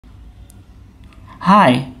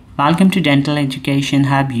Hi, welcome to Dental Education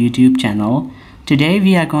Hub YouTube channel. Today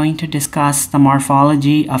we are going to discuss the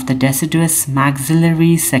morphology of the deciduous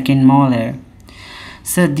maxillary second molar.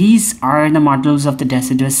 So these are the models of the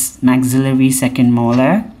deciduous maxillary second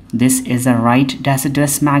molar. This is a right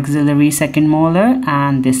deciduous maxillary second molar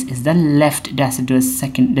and this is the left deciduous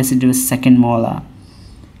second molar.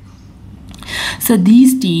 So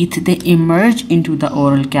these teeth, they emerge into the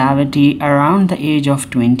oral cavity around the age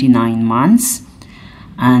of 29 months.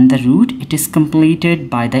 And the root, it is completed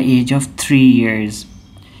by the age of 3 years.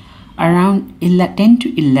 Around 10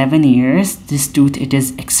 to 11 years, this tooth, it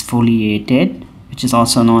is exfoliated, which is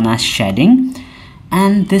also known as shedding.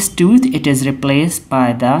 And this tooth, it is replaced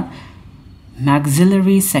by the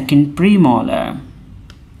maxillary second premolar.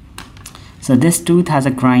 So this tooth has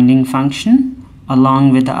a grinding function.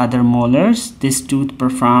 Along with the other molars, this tooth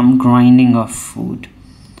performs grinding of food.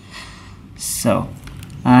 So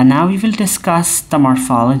now we will discuss the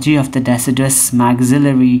morphology of the deciduous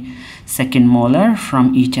maxillary second molar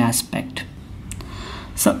from each aspect.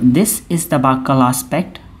 So this is the buccal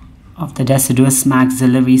aspect of the deciduous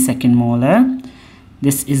maxillary second molar.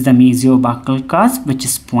 This is the mesiobuccal cusp, which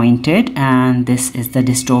is pointed, and this is the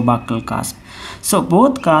distobuccal cusp. So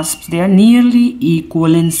both cusps, they are nearly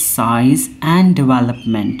equal in size and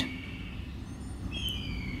development.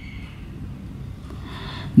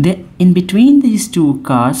 In between these two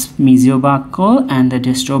cusps, mesiobuccal and the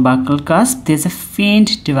distobuccal cusp, there's a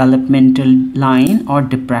faint developmental line or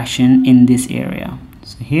depression in this area.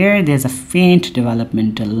 So here there's a faint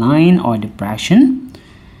developmental line or depression.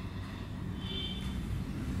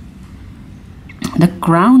 The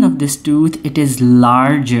crown of this tooth, it is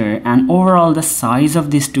larger, and overall the size of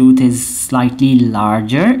this tooth is slightly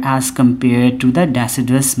larger as compared to the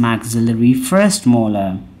deciduous maxillary first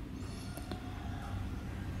molar.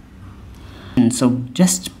 And so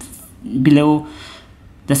just below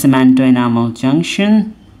the cemento-enamel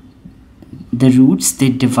junction, the roots, they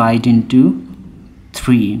divide into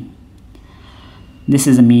 3. This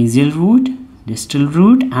is a mesial root, distal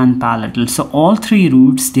root, and palatal. So all 3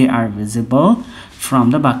 roots, they are visible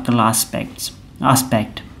from the buccal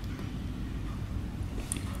aspect.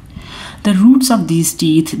 The roots of these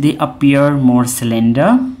teeth, they appear more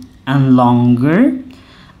slender and longer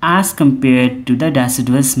as compared to the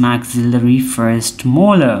deciduous maxillary first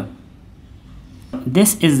molar.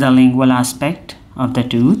 This is the lingual aspect of the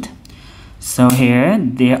tooth. So here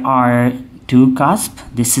there are 2 cusps.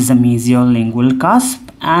 This is a mesial lingual cusp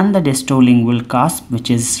and the distal lingual cusp, which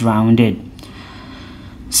is rounded.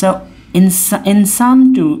 So in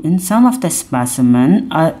some of the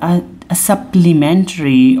specimen, a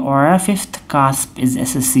supplementary or a 5th cusp is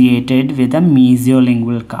associated with a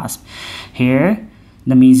mesiolingual cusp. Here,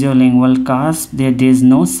 the mesiolingual cusp, there is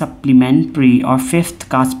no supplementary or 5th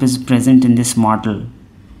cusp is present in this model.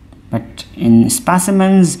 But in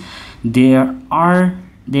specimens, there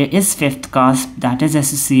is 5th cusp that is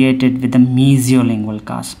associated with the mesiolingual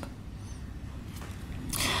cusp.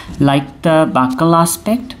 Like the buccal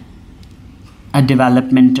aspect, a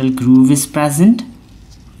developmental groove is present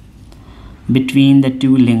between the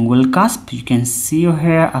 2 lingual cusps. You can see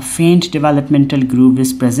here a faint developmental groove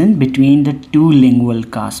is present between the 2 lingual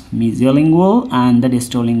cusps, mesiolingual and the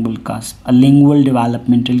distolingual cusp. A lingual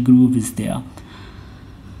developmental groove is there.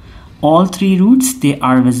 All 3 roots, they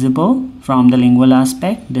are visible from the lingual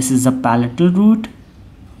aspect. This is the palatal root,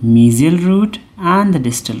 mesial root, and the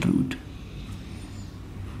distal root.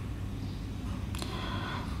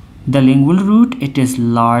 The lingual root, it is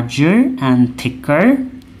larger and thicker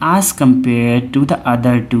as compared to the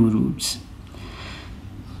other 2 roots.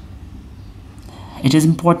 It is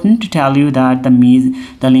important to tell you that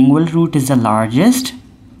the lingual root is the largest,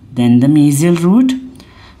 then the mesial root,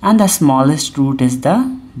 and the smallest root is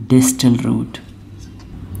the distal root.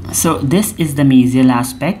 So this is the mesial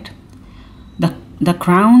aspect. The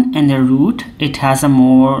crown and the root, it has a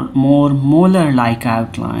more molar-like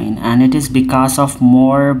outline, and it is because of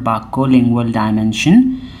more buccolingual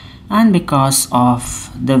dimension and because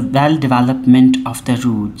of the well development of the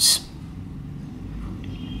roots.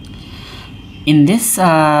 In this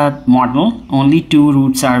model, only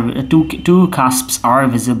 2 cusps are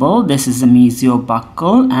visible. This is the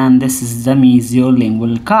mesiobuccal and this is the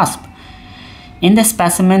mesiolingual cusp. In the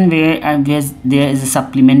specimen where there is a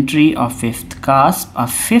supplementary of 5th cusp, a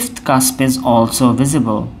 5th cusp is also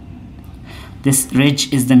visible. This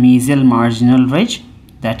ridge is the mesial marginal ridge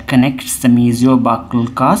that connects the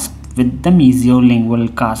mesiobuccal cusp with the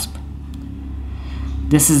mesiolingual cusp.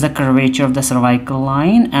 This is the curvature of the cervical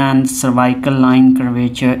line, and cervical line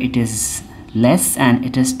curvature, it is less and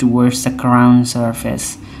it is towards the crown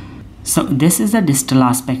surface. So this is the distal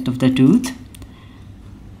aspect of the tooth.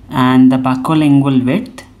 And the buccolingual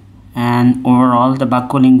width and overall the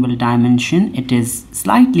buccolingual dimension, it is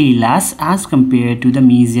slightly less as compared to the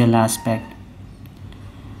mesial aspect.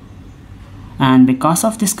 And because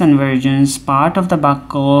of this convergence, part of the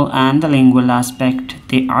buccal and the lingual aspect,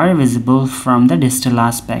 they are visible from the distal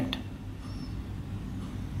aspect.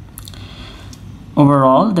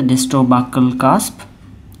 Overall, the distobuccal cusp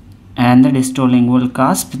and the distolingual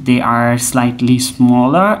cusp, they are slightly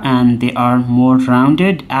smaller and they are more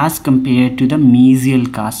rounded as compared to the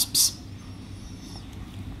mesial cusps.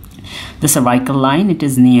 The cervical line, it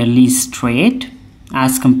is nearly straight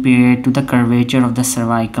as compared to the curvature of the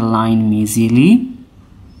cervical line mesially.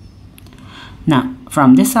 Now,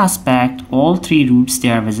 from this aspect, all three roots, they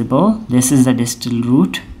are visible. This is the distal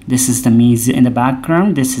root, this is the mesial in the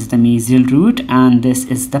background, this is the mesial root, and this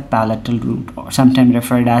is the palatal root, or sometimes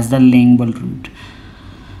referred as the lingual root.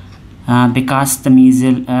 Because the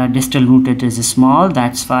mesial distal root, it is small,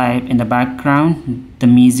 that's why in the background the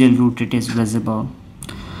mesial root, it is visible.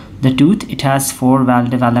 The tooth, it has four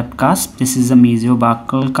well-developed cusps. This is the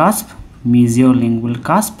mesiobuccal cusp, mesiolingual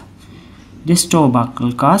cusp,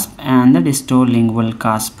 distobuccal cusp, and the distolingual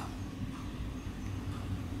cusp.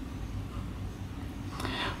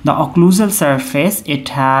 The occlusal surface, it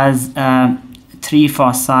has three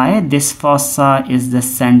fossae. This fossa is the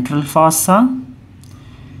central fossa.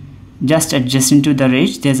 Just adjacent to the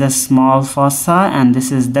ridge, there's a small fossa, and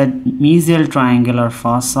this is the mesial triangular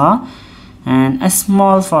fossa. And a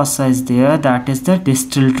small fossa is there, that is the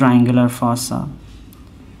distal triangular fossa.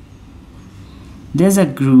 There's a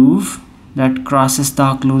groove that crosses the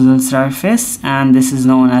occlusal surface, and this is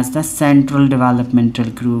known as the central developmental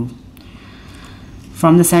groove.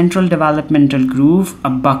 From the central developmental groove, a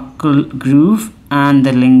buccal groove and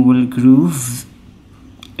the lingual groove,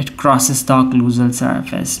 it crosses the occlusal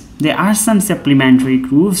surface. There are some supplementary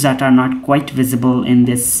grooves that are not quite visible in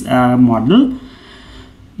this model.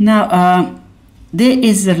 Now, there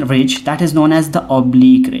is a ridge that is known as the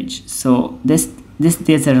oblique ridge. So there's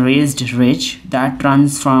a raised ridge that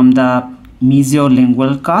runs from the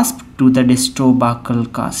mesiolingual cusp to the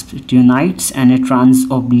distobuccal cusp. It unites and it runs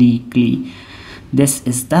obliquely. This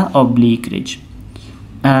is the oblique ridge.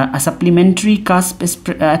 A supplementary cusp is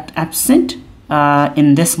absent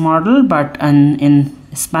in this model, but in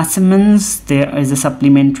specimens there is a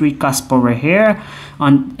supplementary cusp over here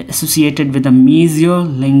associated with the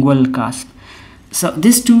mesiolingual cusp. So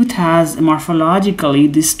this tooth has,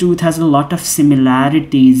 morphologically, this tooth has a lot of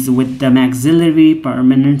similarities with the maxillary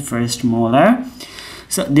permanent first molar.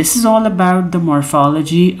 So this is all about the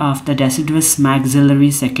morphology of the deciduous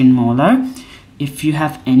maxillary second molar. If you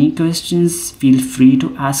have any questions, feel free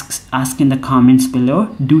to ask in the comments below.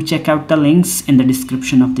 Do check out the links in the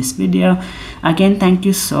description of this video. Again, thank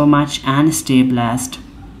you so much and stay blessed.